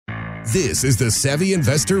This is the Savvy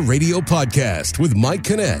Investor Radio Podcast with Mike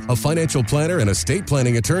Kinnett, a financial planner and estate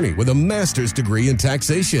planning attorney with a master's degree in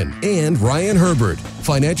taxation, and Ryan Herbert,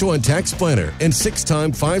 financial and tax planner and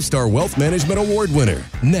 6-time 5-star wealth management award winner.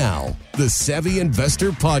 Now, the Savvy Investor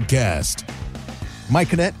Podcast. Mike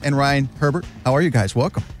Kinnett and Ryan Herbert, how are you guys?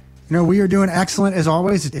 Welcome. You know, we are doing excellent as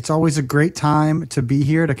always. It's always a great time to be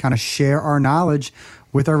here to kind of share our knowledge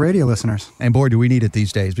with our radio listeners. And boy, do we need it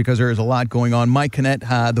these days because there is a lot going on. Mike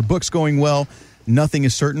Kinnett, the book's going well. Nothing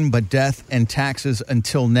is certain but death and taxes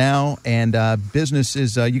until now. And business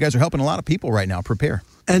is, you guys are helping a lot of people right now prepare.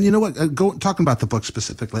 And you know what, talking about the book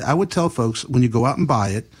specifically, I would tell folks when you go out and buy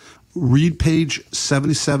it, read page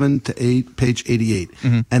 77 to page 88.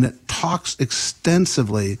 Mm-hmm. And it talks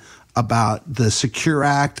extensively about the Secure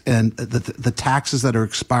Act and the taxes that are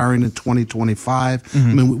expiring in 2025. Mm-hmm.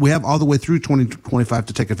 I mean, we have all the way through 2025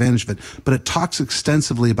 to take advantage of it, but it talks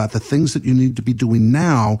extensively about the things that you need to be doing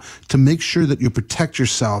now to make sure that you protect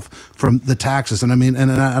yourself from the taxes. And I mean, and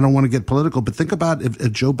I don't want to get political, but think about if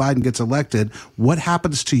Joe Biden gets elected, what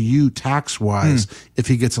happens to you tax-wise if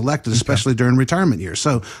he gets elected, especially during retirement years.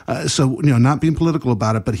 So, you know, not being political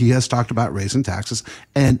about it, but he has talked about raising taxes.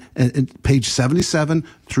 And page 77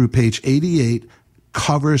 through page 88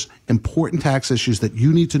 covers important tax issues that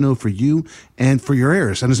you need to know for you and for your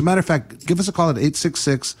heirs. And as a matter of fact, give us a call at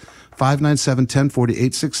 866-597-1040,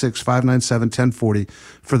 866-597-1040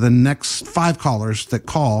 for the next 5 callers that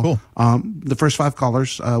call. Cool. The first 5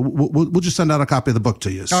 callers, we'll just send out a copy of the book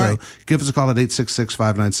to you. So give us a call at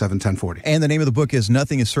 866-597-1040. And the name of the book is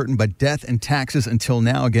Nothing is Certain But Death and Taxes Until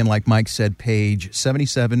Now. Again, like Mike said, page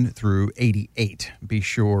 77 through 88. Be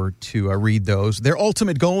sure to read those. Their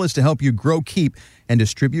ultimate goal is to help you grow, keep, and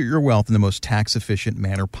distribute your wealth in the most tax-efficient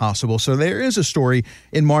manner possible. So there is a story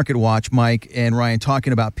in Market Watch, Mike and Ryan,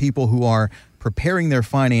 talking about people who are preparing their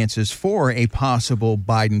finances for a possible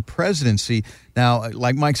Biden presidency. Now,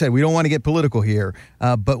 like Mike said, we don't want to get political here,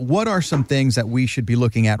 but what are some things that we should be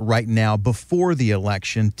looking at right now before the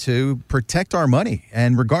election to protect our money,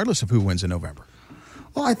 and regardless of who wins in November?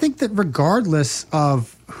 Well, I think that regardless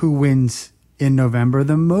of who wins in November,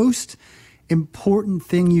 the most important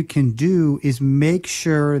thing you can do is make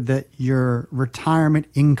sure that your retirement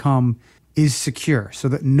income is secure so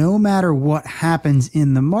that no matter what happens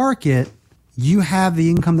in the market, you have the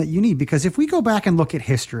income that you need. Because if we go back and look at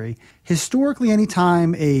history, historically,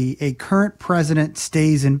 anytime a current president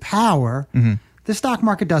stays in power, the stock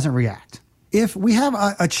market doesn't react. If we have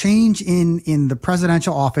a change in the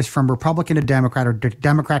presidential office from Republican to Democrat or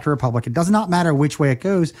Democrat to Republican, it does not matter which way it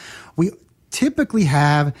goes, we typically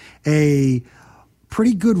have a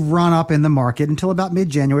pretty good run up in the market until about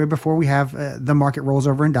mid-January before we have the market rolls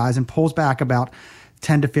over and dies and pulls back about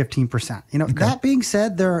 10 to 15%. You know, that being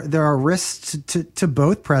said, there are risks to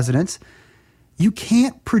both presidents. You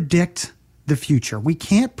can't predict the future. We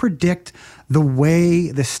can't predict the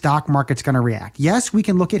way the stock market's going to react. Yes, we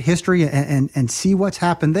can look at history and see what's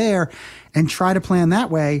happened there and try to plan that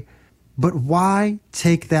way. But why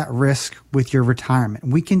take that risk with your retirement?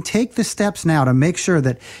 We can take the steps now to make sure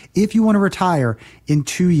that if you want to retire in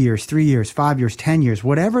 2 years, 3 years, 5 years, 10 years,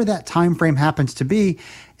 whatever that time frame happens to be,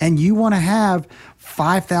 and you want to have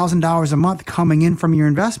 $5,000 a month coming in from your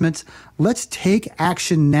investments, let's take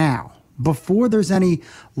action now before there's any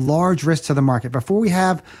large risk to the market, before we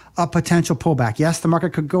have a potential pullback. Yes, the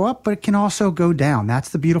market could go up, but it can also go down. That's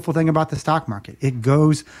the beautiful thing about the stock market. It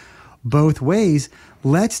goes both ways.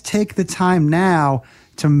 Let's take the time now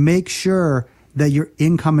to make sure that your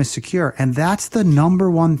income is secure. And that's the number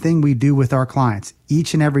one thing we do with our clients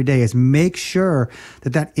each and every day is make sure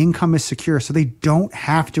that that income is secure so they don't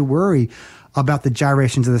have to worry about the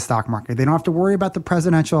gyrations of the stock market. They don't have to worry about the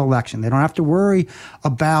presidential election. They don't have to worry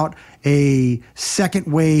about a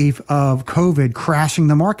second wave of COVID crashing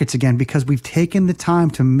the markets again because we've taken the time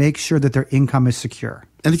to make sure that their income is secure.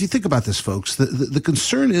 And if you think about this, folks, the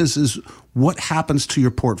concern is what happens to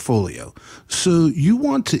your portfolio. So you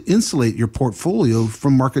want to insulate your portfolio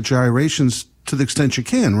from market gyrations to the extent you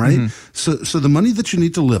can, right? Mm-hmm. So the money that you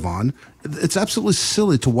need to live on, it's absolutely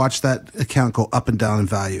silly to watch that account go up and down in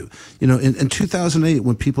value. You know, in 2008,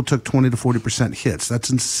 when people took 20 to 40% hits,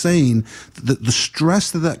 that's insane. The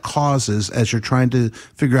stress that causes as you're trying to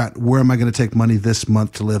figure out where am I going to take money this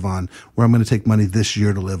month to live on, where I'm going to take money this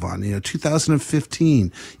year to live on. You know,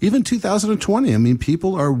 2015, even 2020. I mean,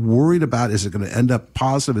 people are worried about, is it going to end up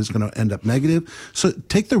positive? Is it going to end up negative? So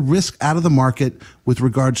take the risk out of the market with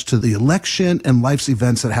regards to the election and life's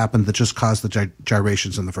events that happened that just caused the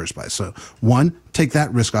gyrations in the first place. So So one, take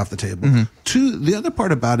that risk off the table. Two, the other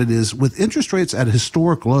part about it is with interest rates at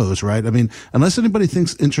historic lows, right? I mean, unless anybody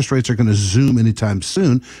thinks interest rates are going to zoom anytime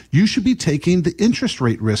soon, you should be taking the interest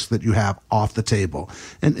rate risk that you have off the table.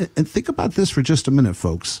 And think about this for just a minute,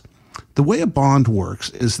 folks. The way a bond works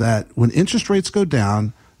is that when interest rates go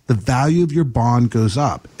down, the value of your bond goes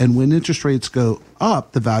up. And when interest rates go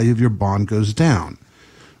up, the value of your bond goes down.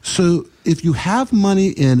 So if you have money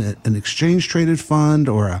in an exchange-traded fund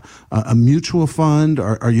or a mutual fund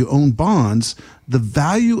or you own bonds, the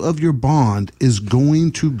value of your bond is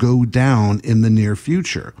going to go down in the near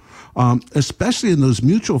future. Especially in those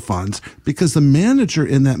mutual funds, because the manager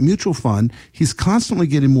in that mutual fund, he's constantly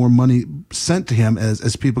getting more money sent to him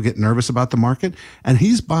as people get nervous about the market, and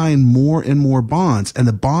he's buying more and more bonds. And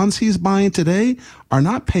the bonds he's buying today are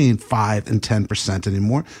not paying 5 and 10%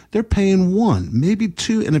 anymore. They're paying 1, maybe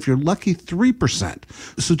 2, and if you're lucky, 3%.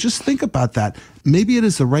 So just think about that. Maybe it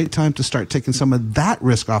is the right time to start taking some of that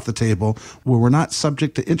risk off the table where we're not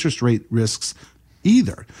subject to interest rate risks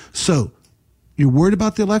either. So you're worried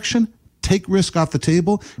about the election? Take risk off the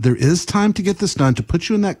table. There is time to get this done to put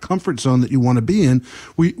you in that comfort zone that you want to be in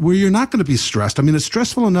where you're not going to be stressed. I mean, it's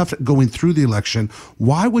stressful enough going through the election.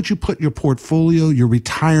 Why would you put your portfolio, your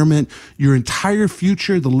retirement, your entire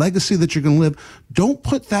future, the legacy that you're going to live, don't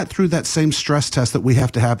put that through that same stress test that we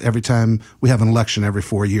have to have every time we have an election every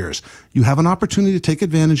 4 years. You have an opportunity to take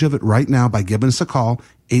advantage of it right now by giving us a call,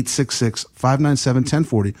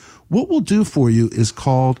 866-597-1040. What we'll do for you is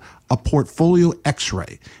called a portfolio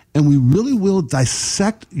x-ray. And we really will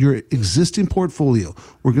dissect your existing portfolio.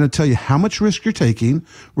 We're going to tell you how much risk you're taking.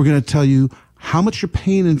 We're going to tell you how much you're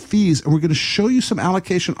paying in fees, and we're going to show you some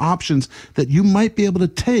allocation options that you might be able to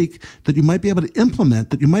take, that you might be able to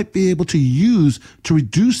implement, that you might be able to use to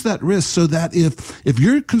reduce that risk so that if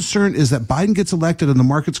your concern is that Biden gets elected and the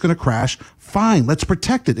market's going to crash, fine, let's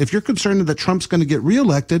protect it. If you're concerned that Trump's going to get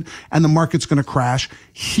reelected and the market's going to crash,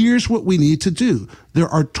 here's what we need to do. There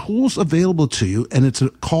are tools available to you, and it's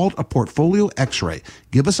called a portfolio x-ray.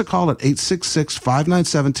 Give us a call at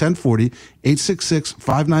 866-597-1040,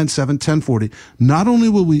 866-597-1040. Not only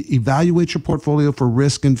will we evaluate your portfolio for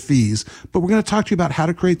risk and fees, but we're going to talk to you about how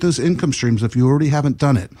to create those income streams if you already haven't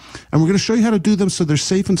done it. And we're going to show you how to do them so they're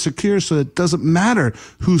safe and secure, so it doesn't matter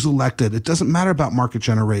who's elected. It doesn't matter about market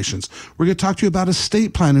generations. We're going to talk to you about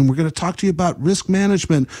estate planning. We're going to talk to you about risk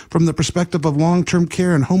management from the perspective of long-term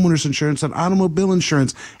care and homeowners insurance and automobile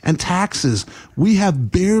insurance and taxes. We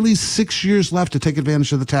have barely 6 years left to take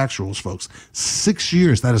advantage of the tax rules, folks. 6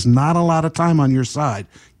 years. That is not a lot of time on your side.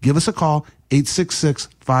 Give us a call,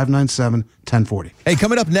 866-597-1040. Hey,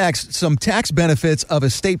 coming up next, some tax benefits of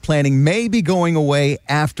estate planning may be going away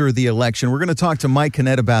after the election. We're going to talk to Mike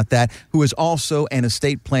Kinnett about that, who is also an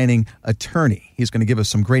estate planning attorney. He's going to give us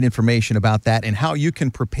some great information about that and how you can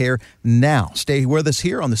prepare now. Stay with us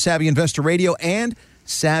here on the Savvy Investor Radio and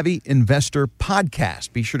Savvy Investor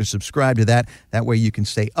Podcast. Be sure to subscribe to that. That way you can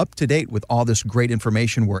stay up to date with all this great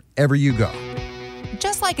information wherever you go.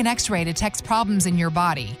 Just like an x-ray detects problems in your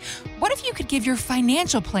body, what if you could give your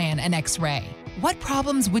financial plan an x-ray? What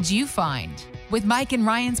problems would you find? With Mike and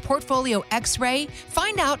Ryan's Portfolio X-ray,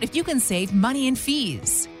 find out if you can save money in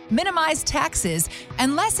fees, minimize taxes,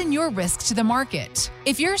 and lessen your risk to the market.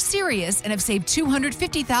 If you're serious and have saved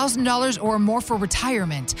 $250,000 or more for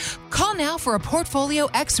retirement, call now for a Portfolio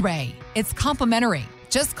X-ray. It's complimentary.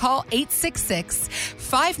 Just call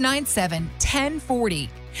 866-597-1040.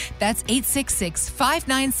 That's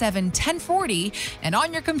 866-597-1040 and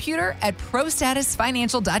on your computer at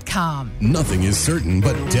prostatusfinancial.com. Nothing is certain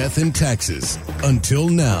but death and taxes. Until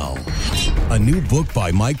now. A new book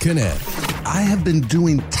by Mike Kinnett. I have been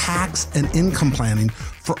doing tax and income planning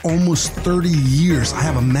for almost 30 years. I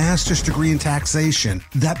have a master's degree in taxation.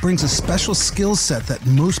 That brings a special skill set that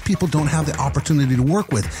most people don't have the opportunity to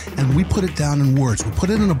work with. And we put it down in words. We put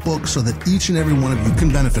it in a book so that each and every one of you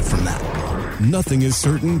can benefit from that. Nothing is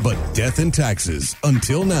certain but death and taxes.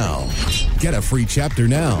 Until now. Get a free chapter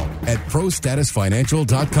now at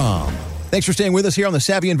prostatusfinancial.com. Thanks for staying with us here on the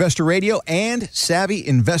Savvy Investor Radio and Savvy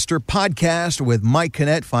Investor Podcast with Mike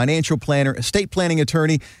Kinnett, financial planner, estate planning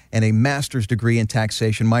attorney, and a master's degree in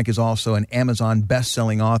taxation. Mike is also an Amazon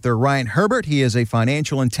best-selling author. Ryan Herbert, he is a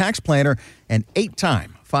financial and tax planner and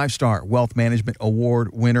 8-time 5-star Wealth Management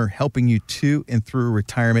Award winner, helping you to and through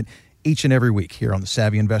retirement each and every week here on the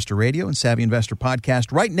Savvy Investor Radio and Savvy Investor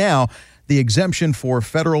Podcast. Right now, the exemption for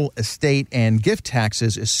federal estate and gift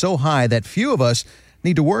taxes is so high that few of us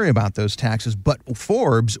need to worry about those taxes, but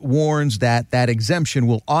Forbes warns that that exemption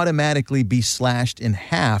will automatically be slashed in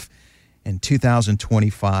half in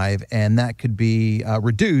 2025, and that could be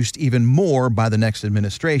reduced even more by the next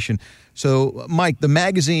administration. So, Mike, the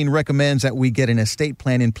magazine recommends that we get an estate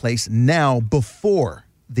plan in place now before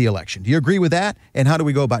the election. Do you agree with that? And how do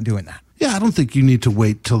we go about doing that? Yeah, I don't think you need to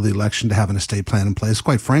wait till the election to have an estate plan in place.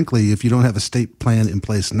 Quite frankly, if you don't have a estate plan in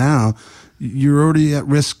place now, you're already at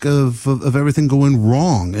risk of everything going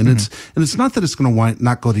wrong. And it's not that it's going to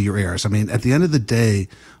not go to your heirs. I mean, at the end of the day,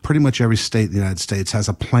 pretty much every state in the United States has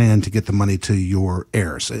a plan to get the money to your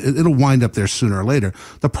heirs. It'll wind up there sooner or later.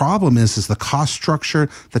 The problem is the cost structure,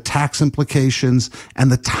 the tax implications,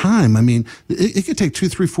 and the time. I mean, it could take 2,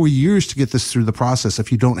 3, 4 years to get this through the process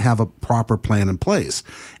if you don't have a proper plan in place.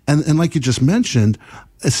 And like you just mentioned,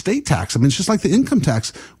 estate tax. I mean, it's just like the income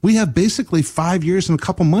tax. We have basically 5 years and a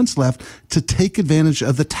couple months left to take advantage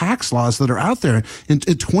of the tax laws that are out there. In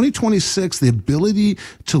 2026, the ability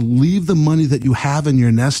to leave the money that you have in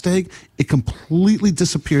your nest egg, it completely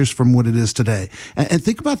disappears from what it is today. And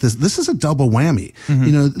think about this. This is a double whammy. Mm-hmm.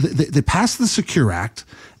 You know, they passed the Secure Act,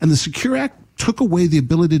 and the Secure Act took away the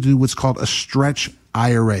ability to do what's called a stretch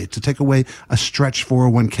IRA, to take away a stretch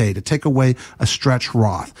 401k, to take away a stretch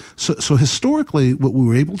Roth. So historically, what we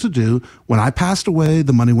were able to do, when I passed away,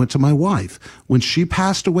 the money went to my wife. When she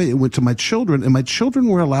passed away, it went to my children, and my children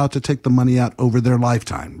were allowed to take the money out over their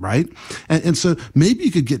lifetime, right? And so maybe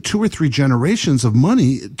you could get 2 or 3 generations of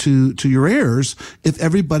money to your heirs if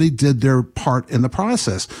everybody did their part in the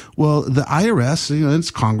process. Well, the IRS, you know, it's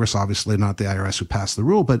Congress, obviously, not the IRS who passed the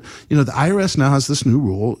rule, but, you know, the IRS now has this new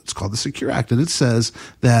rule. It's called the Secure Act, and it says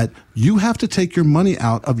that you have to take your money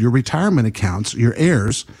out of your retirement accounts. Your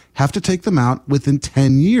heirs have to take them out within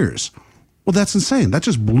 10 years. Well, that's insane. That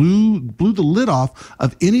just blew the lid off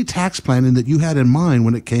of any tax planning that you had in mind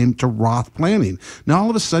when it came to Roth planning. Now,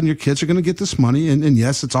 all of a sudden, your kids are going to get this money, and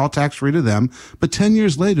yes, it's all tax-free to them, but 10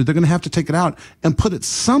 years later, they're going to have to take it out and put it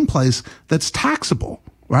someplace that's taxable.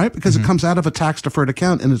 Right? Because it comes out of a tax-deferred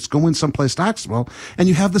account and it's going someplace taxable. And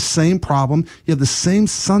you have the same problem. You have the same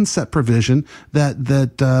sunset provision that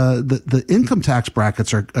the income tax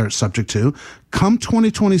brackets are subject to. Come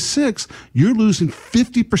 2026, you're losing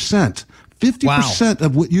 50%. 50%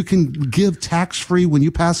 of what you can give tax-free when you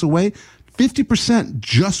pass away. 50%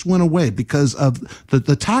 just went away because of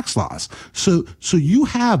the tax laws. So you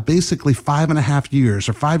have basically 5.5 years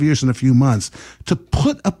or 5 years and a few months to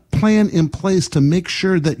put a plan in place to make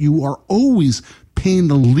sure that you are always paying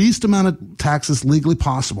the least amount of taxes legally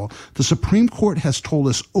possible. The Supreme Court has told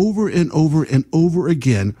us over and over and over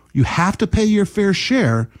again, you have to pay your fair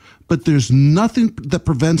share, but there's nothing that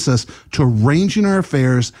prevents us to arranging our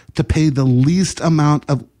affairs to pay the least amount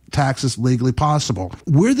of taxes legally possible.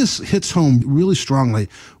 Where this hits home really strongly,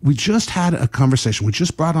 we just had a conversation. We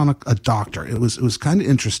just brought on a doctor. It was kind of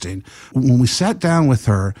interesting. When we sat down with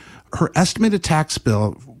her estimated tax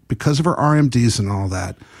bill, because of her RMDs and all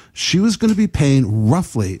that, she was going to be paying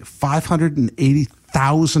roughly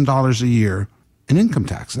 $580,000 a year in income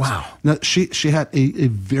taxes. Wow. Now, she had a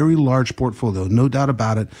very large portfolio, no doubt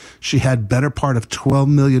about it. She had better part of $12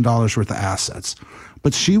 million worth of assets.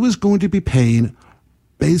 But she was going to be paying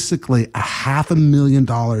basically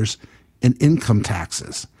 $500,000 in income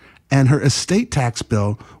taxes. And her estate tax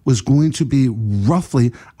bill was going to be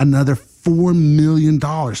roughly another $4 million.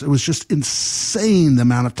 It was just insane the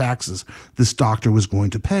amount of taxes this doctor was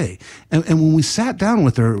going to pay. And when we sat down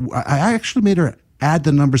with her, I actually made her add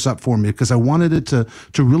the numbers up for me because I wanted it to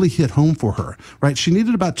really hit home for her, right? She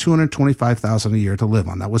needed about $225,000 a year to live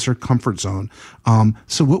on. That was her comfort zone.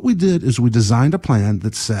 So what we did is we designed a plan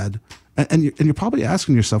that said, and you're probably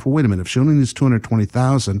asking yourself, well, wait a minute, if she only needs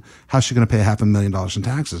 $220,000, how's she going to pay $500,000 in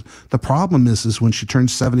taxes? The problem is when she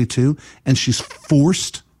turns 72 and she's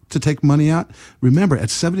forced to take money out. Remember, at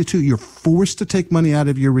 72, you're forced to take money out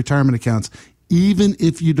of your retirement accounts, even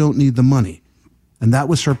if you don't need the money. And that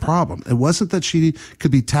was her problem. It wasn't that she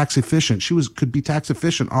could be tax efficient. She could be tax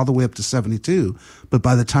efficient all the way up to 72. But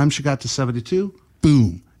by the time she got to 72,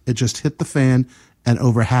 boom, it just hit the fan and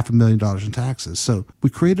over $500,000 in taxes. So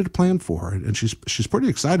we created a plan for her, and she's pretty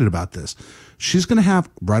excited about this. She's going to have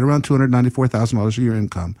right around $294,000 a year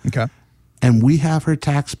income. Okay. And we have her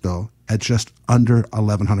tax bill at just under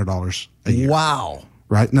 $1,100 a year. Wow.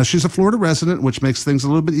 Right. Now, she's a Florida resident, which makes things a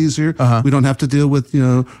little bit easier. We don't have to deal with,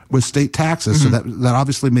 with state taxes. So that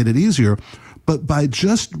obviously made it easier. But by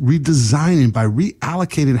just redesigning, by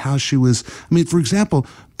reallocating how she was, for example,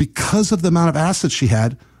 because of the amount of assets she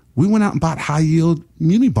had, we went out and bought high-yield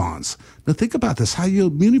muni bonds. Now, think about this.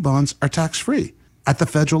 High-yield muni bonds are tax-free at the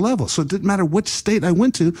federal level. So it didn't matter which state I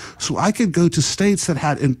went to. So I could go to states that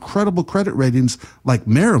had incredible credit ratings like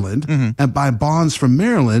Maryland and buy bonds from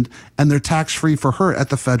Maryland, and they're tax-free for her at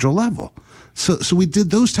the federal level. So we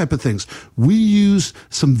did those type of things. We use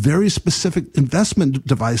some very specific investment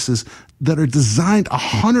devices that are designed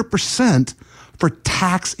 100% for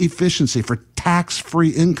tax efficiency, for tax-free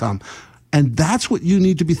income. And that's what you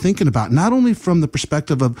need to be thinking about, not only from the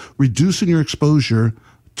perspective of reducing your exposure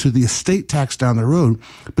to the estate tax down the road,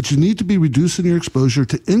 but you need to be reducing your exposure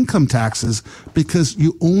to income taxes because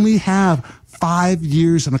you only have 5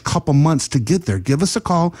 years and a couple months to get there. Give us a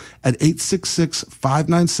call at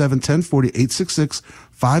 866-597-1040,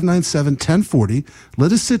 866-597-1040.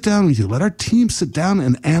 Let us sit down with you. Let our team sit down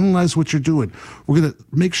and analyze what you're doing. We're going to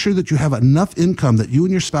make sure that you have enough income that you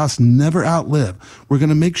and your spouse never outlive. We're going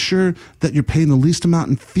to make sure that you're paying the least amount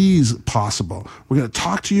in fees possible. We're going to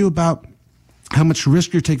talk to you about how much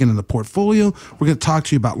risk you're taking in the portfolio. We're going to talk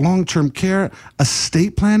to you about long-term care,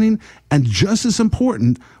 estate planning, and just as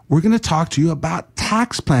important, we're going to talk to you about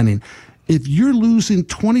tax planning. If you're losing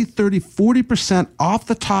 20, 30, 40% off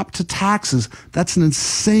the top to taxes, that's an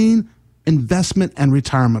insane investment and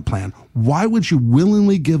retirement plan. Why would you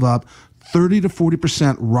willingly give up 30 to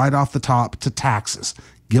 40% right off the top to taxes?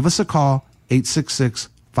 Give us a call,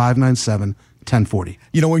 866-597-1040.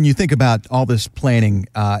 You know, when you think about all this planning,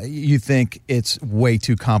 you think it's way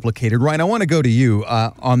too complicated. Ryan, I want to go to you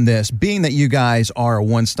on this. Being that you guys are a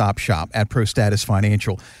one-stop shop at ProStatus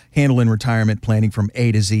Financial, handling retirement planning from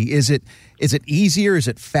A to Z, is it easier? Is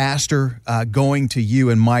it faster going to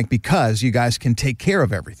you and Mike because you guys can take care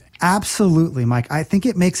of everything? Absolutely, Mike. I think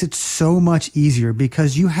it makes it so much easier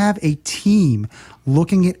because you have a team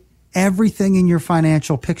looking at everything in your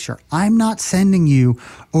financial picture. I'm not sending you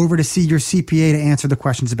over to see your CPA to answer the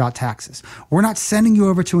questions about taxes. We're not sending you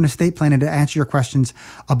over to an estate planner to answer your questions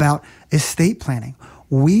about estate planning.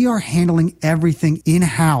 We are handling everything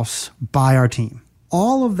in-house by our team.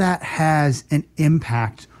 All of that has an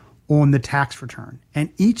impact on the tax return, and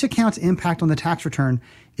each account's impact on the tax return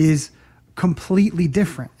is completely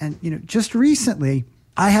different. And, just recently,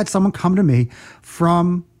 I had someone come to me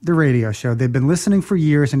from the radio show. They've been listening for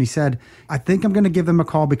years, and he said, I think I'm going to give them a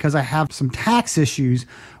call because I have some tax issues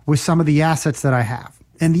with some of the assets that I have.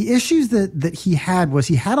 And the issues that he had was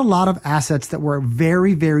he had a lot of assets that were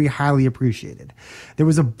very, very highly appreciated. There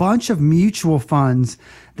was a bunch of mutual funds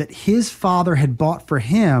that his father had bought for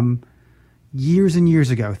him years and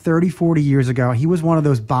years ago, 30, 40 years ago. He was one of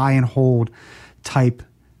those buy and hold type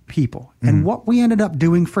people. And what we ended up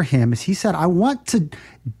doing for him is he said, I want to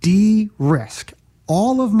de-risk.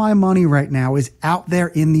 All of my money right now is out there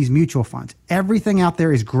in these mutual funds. Everything out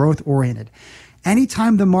there is growth oriented.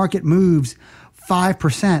 Anytime the market moves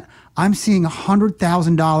 5%, I'm seeing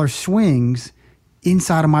 $100,000 swings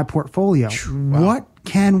inside of my portfolio. Wow. What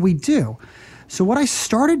can we do? So what I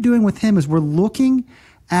started doing with him is we're looking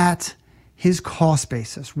at his cost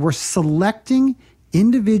basis. We're selecting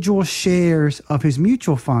individual shares of his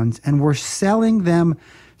mutual funds, and we're selling them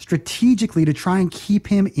strategically to try and keep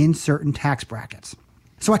him in certain tax brackets.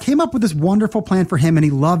 So I came up with this wonderful plan for him, and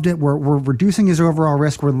he loved it. We're reducing his overall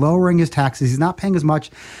risk. We're lowering his taxes. He's not paying as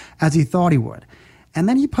much as he thought he would. And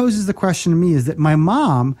then he poses the question to me is that my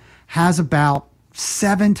mom has about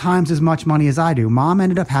 7 times as much money as I do. Mom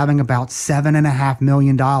ended up having about $7.5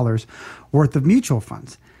 million worth of mutual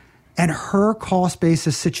funds. And her cost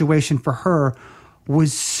basis situation for her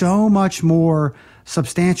was so much more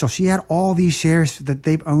substantial. She had all these shares that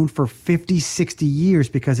they've owned for 50, 60 years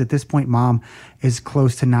because at this point, mom is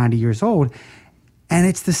close to 90 years old. And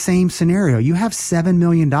it's the same scenario. You have $7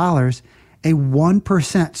 million, a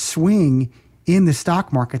 1% swing in the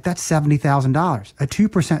stock market, that's $70,000. A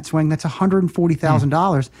 2% swing, that's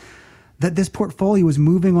 $140,000 that this portfolio is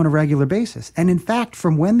moving on a regular basis. And in fact,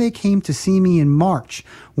 from when they came to see me in March,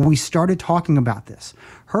 when we started talking about this,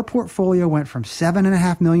 her portfolio went from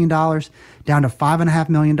 $7.5 million down to $5.5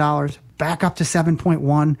 million, back up to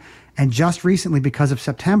 7.1. And just recently, because of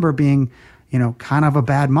September being, kind of a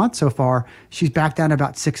bad month so far, she's back down to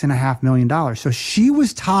about $6.5 million. So she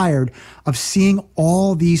was tired of seeing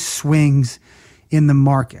all these swings in the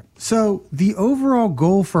market. So the overall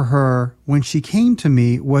goal for her when she came to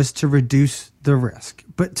me was to reduce the risk.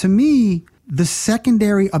 But to me, the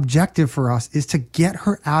secondary objective for us is to get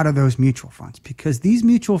her out of those mutual funds because these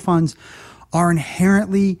mutual funds are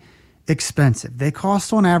inherently expensive. They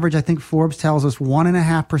cost on average, I think Forbes tells us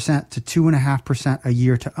 1.5% to 2.5% a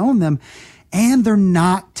year to own them. And they're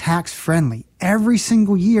not tax friendly. Every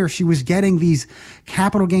single year she was getting these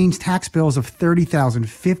capital gains tax bills of $30,000,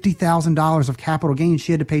 $50,000 of capital gains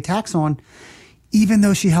she had to pay tax on, even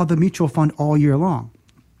though she held the mutual fund all year long.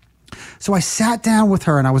 So I sat down with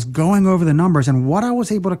her and I was going over the numbers, and what I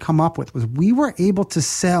was able to come up with was we were able to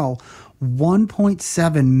sell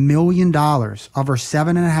 $1.7 million of our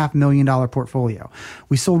 $7.5 million portfolio.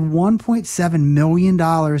 We sold $1.7 million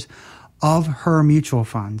of her mutual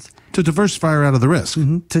funds. To diversify her out of the risk.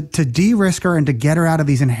 Mm-hmm. To de-risk her and to get her out of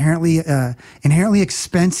these inherently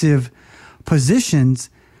expensive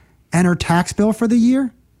positions. And her tax bill for the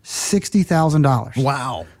year, $60,000.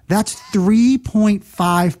 Wow. That's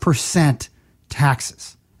 3.5%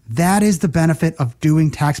 taxes. That is the benefit of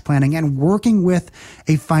doing tax planning and working with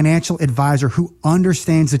a financial advisor who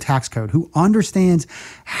understands the tax code, who understands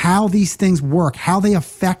how these things work, how they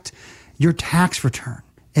affect your tax return.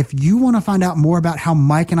 If you want to find out more about how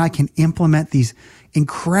Mike and I can implement these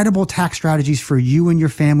incredible tax strategies for you and your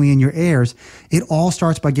family and your heirs, it all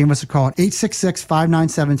starts by giving us a call at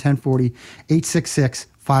 866-597-1040,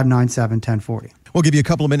 866-597-1040. We'll give you a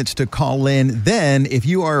couple of minutes to call in. Then, if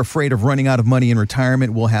you are afraid of running out of money in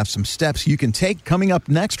retirement, we'll have some steps you can take coming up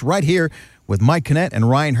next right here with Mike Kinnett and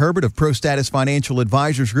Ryan Herbert of ProStatus Financial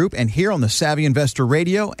Advisors Group, and here on the Savvy Investor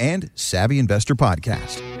Radio and Savvy Investor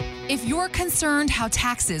Podcast. If you're concerned how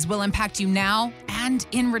taxes will impact you now and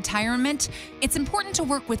in retirement, it's important to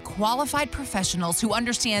work with qualified professionals who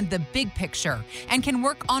understand the big picture and can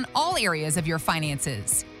work on all areas of your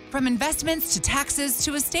finances. From investments to taxes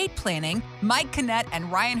to estate planning, Mike Kinnett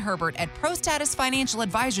and Ryan Herbert at ProStatus Financial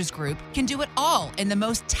Advisors Group can do it all in the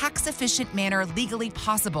most tax-efficient manner legally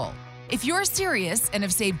possible. If you're serious and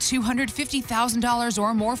have saved $250,000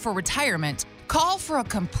 or more for retirement, call for a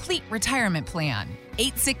complete retirement plan.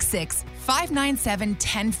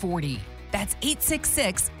 866-597-1040. That's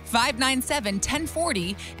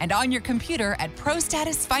 866-597-1040 and on your computer at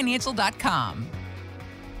prostatusfinancial.com.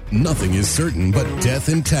 Nothing is certain but death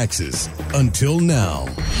and taxes. Until now.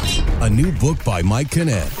 A new book by Mike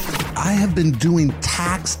Kinnett. I have been doing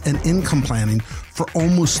tax and income planning for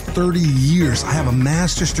almost 30 years. I have a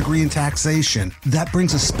master's degree in taxation. That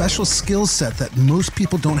brings a special skill set that most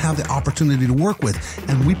people don't have the opportunity to work with.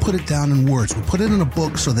 And we put it down in words. We put it in a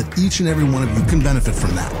book so that each and every one of you can benefit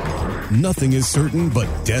from that. Nothing is certain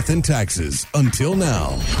but death and taxes. Until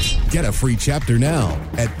now. Get a free chapter now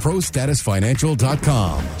at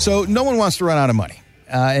prostatusfinancial.com. So no one wants to run out of money.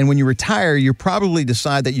 And when you retire, you probably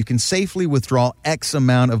decide that you can safely withdraw X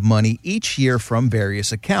amount of money each year from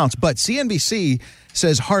various accounts. But CNBC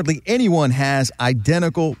says hardly anyone has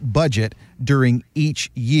identical budget during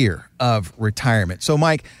each year of retirement. So,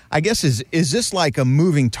 Mike, I guess is this like a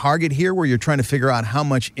moving target here where you're trying to figure out how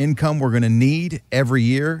much income we're going to need every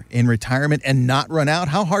year in retirement and not run out?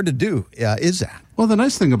 How hard to do is that? Well, the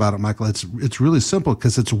nice thing about it, Michael, it's really simple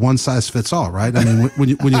because it's one size fits all, right? I mean, when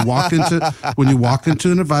you walk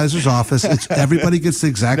into an advisor's office, everybody gets the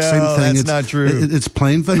exact same thing. That's not true. It's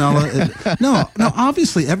plain vanilla. No.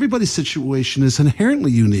 Obviously, everybody's situation is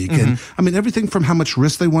inherently unique, and I mean everything from how much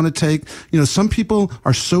risk they want to take. You know, some people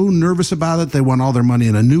are so nervous about it they want all their money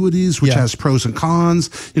in annuities, which has pros and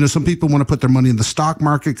cons. You know, some people want to put their money in the stock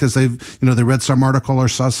market because they read some article or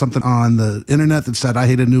saw something on the internet that said I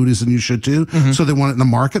hate annuities and you should too. So they want it in the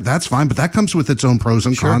market. That's fine, but that comes with its own pros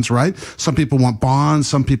and cons, right? Some people want bonds,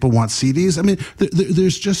 some people want CDs. I mean,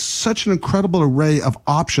 there's just such an incredible array of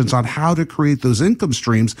options on how to create those income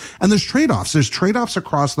streams, and there's trade-offs. There's trade-offs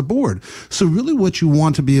across the board. So really what you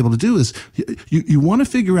want to be able to do is you want to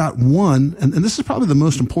figure out one, and this is probably the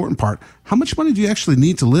most important part, how much money do you actually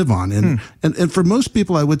need to live on? And for most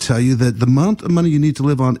people, I would tell you that the amount of money you need to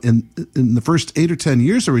live on in the first 8 or 10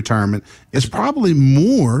 years of retirement is probably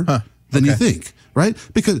more than you think, right?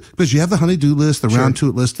 Because you have the honey-do list, the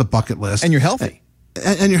round-to-it list, the bucket list. And you're healthy.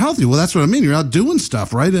 And you're healthy. Well, that's what I mean. You're out doing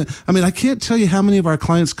stuff, right? I mean, I can't tell you how many of our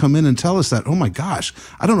clients come in and tell us that, oh my gosh,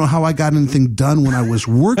 I don't know how I got anything done when I was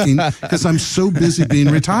working because I'm so busy being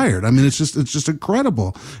retired. I mean, it's just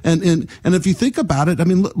incredible. And if you think about it, I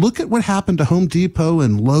mean, look at what happened to Home Depot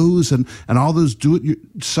and Lowe's and all those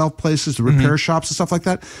do-it-yourself places, the repair shops and stuff like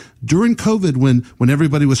that. During COVID, when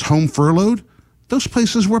everybody was home furloughed, those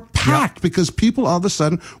places were packed because people all of a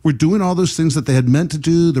sudden were doing all those things that they had meant to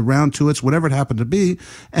do, the round-to-its, whatever it happened to be,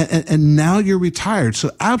 and now you're retired.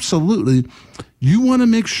 So absolutely, you want to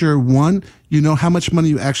make sure, one, you know how much money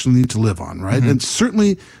you actually need to live on, right? And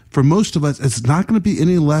certainly for most of us, it's not going to be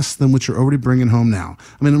any less than what you're already bringing home now.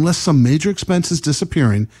 I mean, unless some major expense is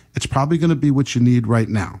disappearing, it's probably going to be what you need right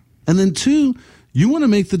now. And then two, you want to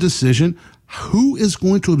make the decision, who is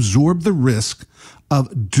going to absorb the risk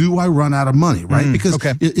of, do I run out of money, right? Because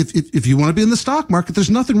if you want to be in the stock market, there's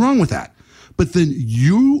nothing wrong with that. but then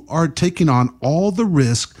you are taking on all the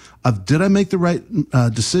risk of, did I make the right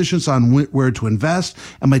decisions on where to invest?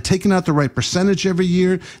 Am I taking out the right percentage every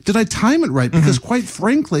year? Did I time it right? Because quite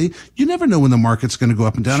frankly, you never know when the market's going to go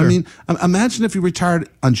up and down. Sure. I mean, imagine if you retired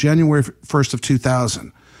on January 1st of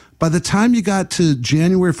 2000. By the time you got to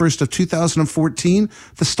January 1st of 2014,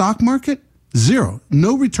 the stock market, zero,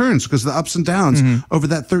 no returns because of the ups and downs over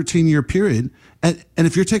that 13-year period. And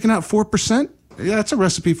if you're taking out 4%, yeah, that's a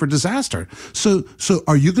recipe for disaster. So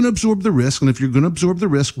are you going to absorb the risk? And if you're going to absorb the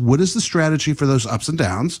risk, what is the strategy for those ups and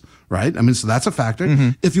downs, right? I mean, so that's a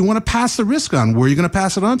factor. If you want to pass the risk on, where are you going to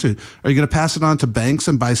pass it on to? Are you going to pass it on to banks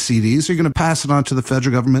and buy CDs? Are you going to pass it on to the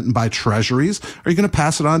federal government and buy treasuries? Are you going to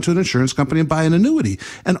pass it on to an insurance company and buy an annuity?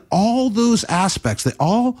 And all those aspects, they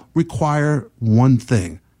all require one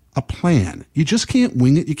thing: a plan. You just can't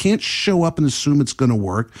wing it. You can't show up and assume it's going to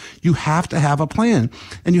work. You have to have a plan,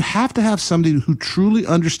 and you have to have somebody who truly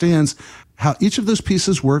understands how each of those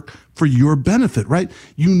pieces work for your benefit, right?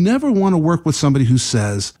 You never want to work with somebody who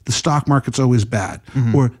says the stock market's always bad,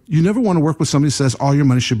 or you never want to work with somebody who says all your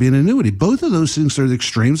money should be in an annuity. Both of those things are the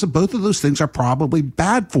extremes, and both of those things are probably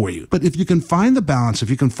bad for you. But if you can find the balance, if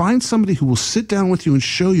you can find somebody who will sit down with you and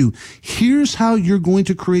show you, here's how you're going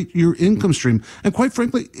to create your income stream. And quite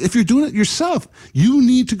frankly, if you're doing it yourself, you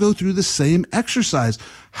need to go through the same exercise.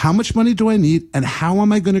 How much money do I need, and how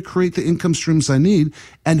am I going to create the income streams I need,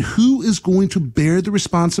 and who is going to bear the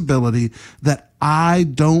responsibility that I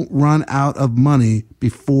don't run out of money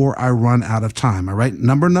before I run out of time? All right.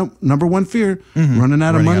 Number one fear, running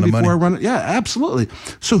out of money before I run. Yeah, absolutely.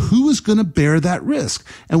 So who is going to bear that risk?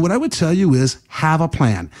 And what I would tell you is have a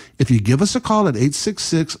plan. If you give us a call at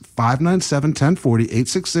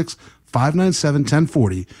 866-597-1040,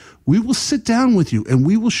 866-597-1040, we will sit down with you and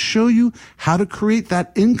we will show you how to create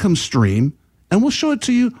that income stream, and we'll show it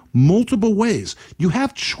to you multiple ways. You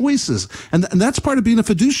have choices, and that's part of being a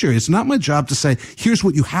fiduciary. It's not my job to say, here's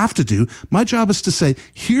what you have to do. My job is to say,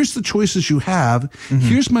 here's the choices you have,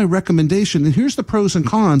 here's my recommendation, and here's the pros and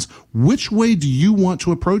cons. Which way do you want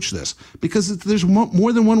to approach this? Because there's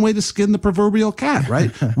more than one way to skin the proverbial cat,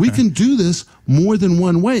 right? We can do this more than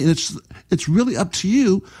one way, and it's really up to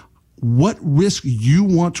you what risk you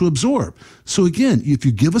want to absorb. So again, if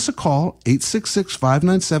you give us a call,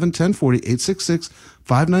 866-597-1040,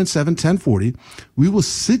 866-597-1040, we will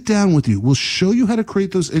sit down with you. We'll show you how to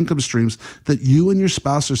create those income streams that you and your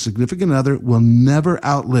spouse or significant other will never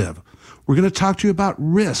outlive. We're going to talk to you about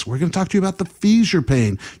risk. We're going to talk to you about the fees you're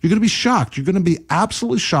paying. You're going to be shocked. You're going to be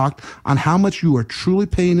absolutely shocked on how much you are truly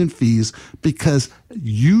paying in fees, because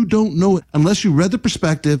you don't know it unless you read the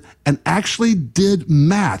perspective and actually did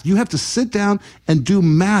math. You have to sit down and do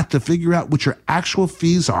math to figure out what your actual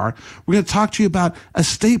fees are. We're going to talk to you about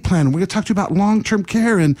estate planning. We're going to talk to you about long-term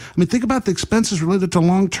care. And I mean, think about the expenses related to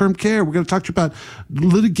long-term care. We're going to talk to you about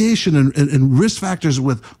litigation and risk factors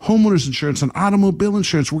with homeowners insurance and automobile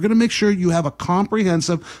insurance. We're going to make sure you have a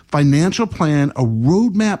comprehensive financial plan, a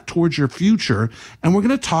roadmap towards your future. And we're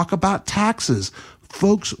going to talk about taxes.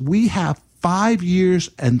 Folks, we have 5 years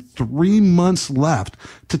and 3 months left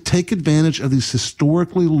to take advantage of these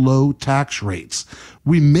historically low tax rates.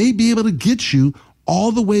 We may be able to get you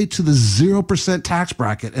all the way to the 0% tax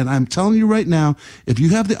bracket. And I'm telling you right now, if you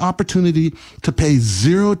have the opportunity to pay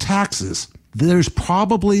zero taxes, there's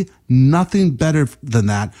probably nothing better than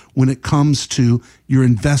that when it comes to your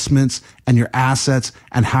investments and your assets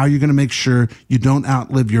and how you're going to make sure you don't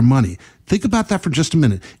outlive your money. Think about that for just a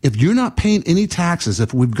minute. If you're not paying any taxes,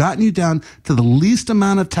 if we've gotten you down to the least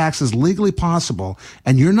amount of taxes legally possible,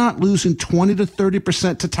 and you're not losing 20 to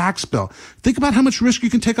 30% to tax bill, think about how much risk you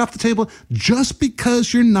can take off the table just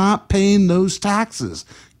because you're not paying those taxes.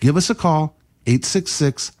 Give us a call,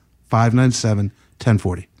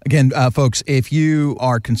 866-597-1040. Again, folks, if you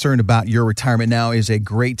are concerned about your retirement, now is a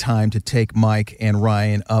great time to take Mike and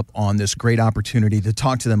Ryan up on this great opportunity to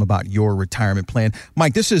talk to them about your retirement plan.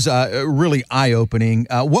 Mike, this is really eye-opening.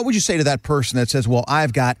 What would you say to that person that says, well,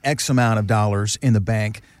 I've got X amount of dollars in the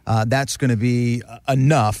bank, that's going to be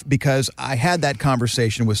enough? Because I had that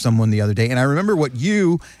conversation with someone the other day, and I remember what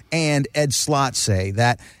you and Ed Slott say,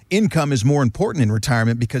 that income is more important in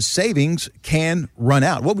retirement because savings can run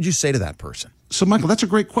out. What would you say to that person? So, Michael, that's a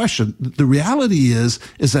great question. The reality is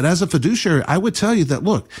that as a fiduciary, I would tell you that,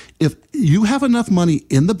 look, if you have enough money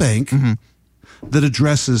in the bank that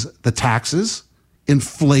addresses the taxes,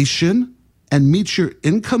 inflation, and meets your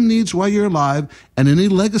income needs while you're alive and any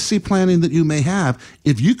legacy planning that you may have,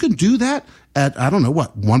 if you can do that at, I don't know,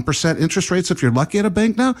 1% interest rates if you're lucky at a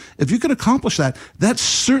bank now. If you could accomplish that, that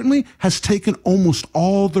certainly has taken almost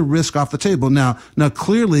all the risk off the table. Now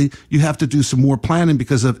clearly you have to do some more planning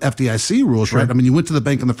because of FDIC rules, Sure. right? I mean, you went to the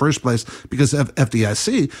bank in the first place because of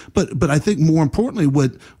FDIC, but I think more importantly,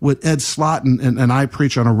 what Ed Slott and I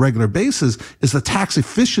preach on a regular basis is the tax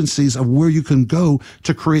efficiencies of where you can go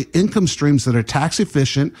to create income streams that are tax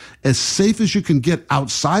efficient, as safe as you can get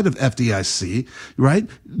outside of FDIC, right?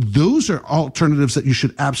 Those are alternatives that you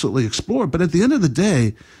should absolutely explore. But at the end of the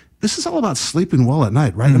day, this is all about sleeping well at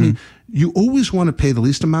night, right? Mm-hmm. I mean, you always want to pay the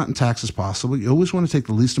least amount in taxes possible. You always want to take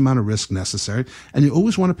the least amount of risk necessary. And you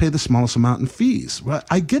always want to pay the smallest amount in fees. Well,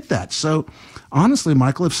 I get that. So honestly,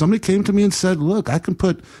 Michael, if somebody came to me and said, look, I can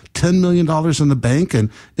put $10 million in the bank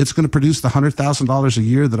and it's going to produce the $100,000 a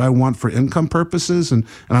year that I want for income purposes, and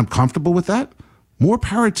I'm comfortable with that, more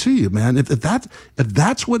power to you, man. If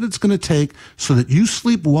that's what it's going to take so that you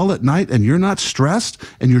sleep well at night and you're not stressed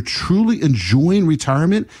and you're truly enjoying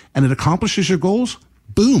retirement and it accomplishes your goals,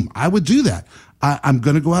 boom, I would do that. I'm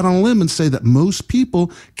going to go out on a limb and say that most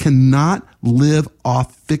people cannot live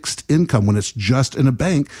off fixed income when it's just in a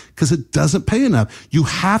bank because it doesn't pay enough. You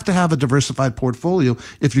have to have a diversified portfolio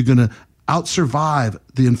if you're going to out-survive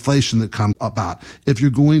the inflation that comes about, if you're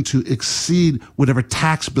going to exceed whatever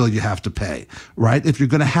tax bill you have to pay, right? If you're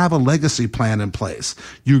going to have a legacy plan in place,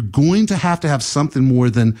 you're going to have something more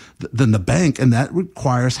than the bank, and that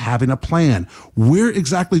requires having a plan. Where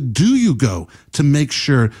exactly do you go to make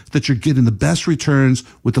sure that you're getting the best returns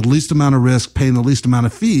with the least amount of risk, paying the least amount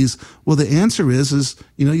of fees? Well, the answer is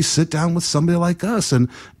you sit down with somebody like us, and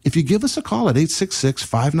if you give us a call at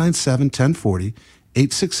 866-597-1040,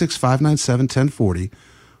 866-597-1040,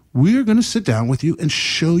 we are going to sit down with you and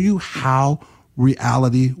show you how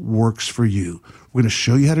reality works for you. We're going to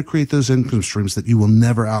show you how to create those income streams that you will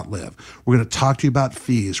never outlive. We're going to talk to you about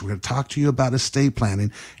fees. We're going to talk to you about estate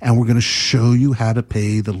planning, and we're going to show you how to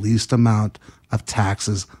pay the least amount of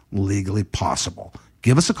taxes legally possible.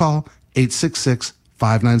 Give us a call,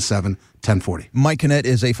 866-597-1040. Mike Kinnett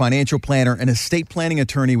is a financial planner and estate planning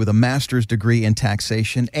attorney with a master's degree in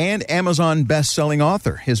taxation and Amazon best-selling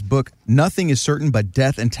author. His book, Nothing is Certain But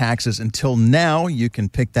Death and Taxes Until Now. You can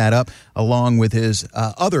pick that up along with his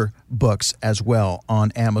other books as well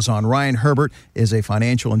on Amazon. Ryan Herbert is a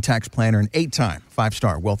financial and tax planner and 8-time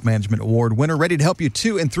 5-star Wealth Management Award winner, ready to help you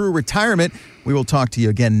to and through retirement. We will talk to you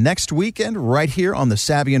again next weekend right here on the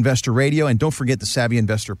Savvy Investor Radio. And don't forget the Savvy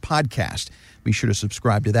Investor podcast. Be sure to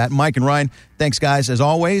subscribe to that. Mike and Ryan, thanks, guys. As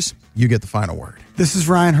always, you get the final word. This is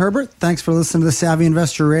Ryan Herbert. Thanks for listening to the Savvy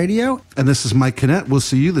Investor Radio. And this is Mike Kinnett. We'll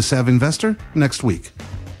see you, the Savvy Investor, next week.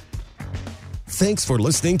 Thanks for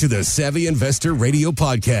listening to the Savvy Investor Radio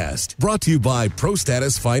podcast, brought to you by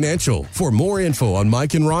ProStatus Financial. For more info on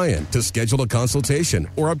Mike and Ryan, to schedule a consultation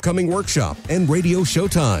or upcoming workshop and radio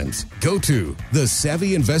showtimes, go to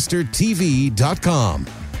thesavvyinvestortv.com.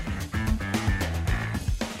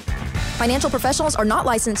 Financial professionals are not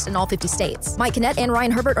licensed in all 50 states. Mike Kinnett and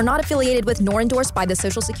Ryan Herbert are not affiliated with nor endorsed by the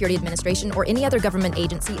Social Security Administration or any other government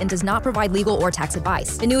agency and does not provide legal or tax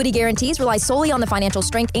advice. Annuity guarantees rely solely on the financial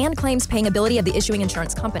strength and claims paying ability of the issuing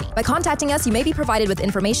insurance company. By contacting us, you may be provided with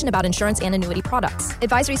information about insurance and annuity products.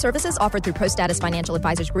 Advisory services offered through ProStatus Financial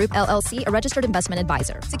Advisors Group, LLC, a registered investment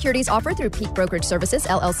advisor. Securities offered through Peak Brokerage Services,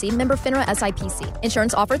 LLC, member FINRA SIPC.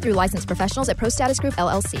 Insurance offered through licensed professionals at ProStatus Group,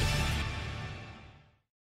 LLC.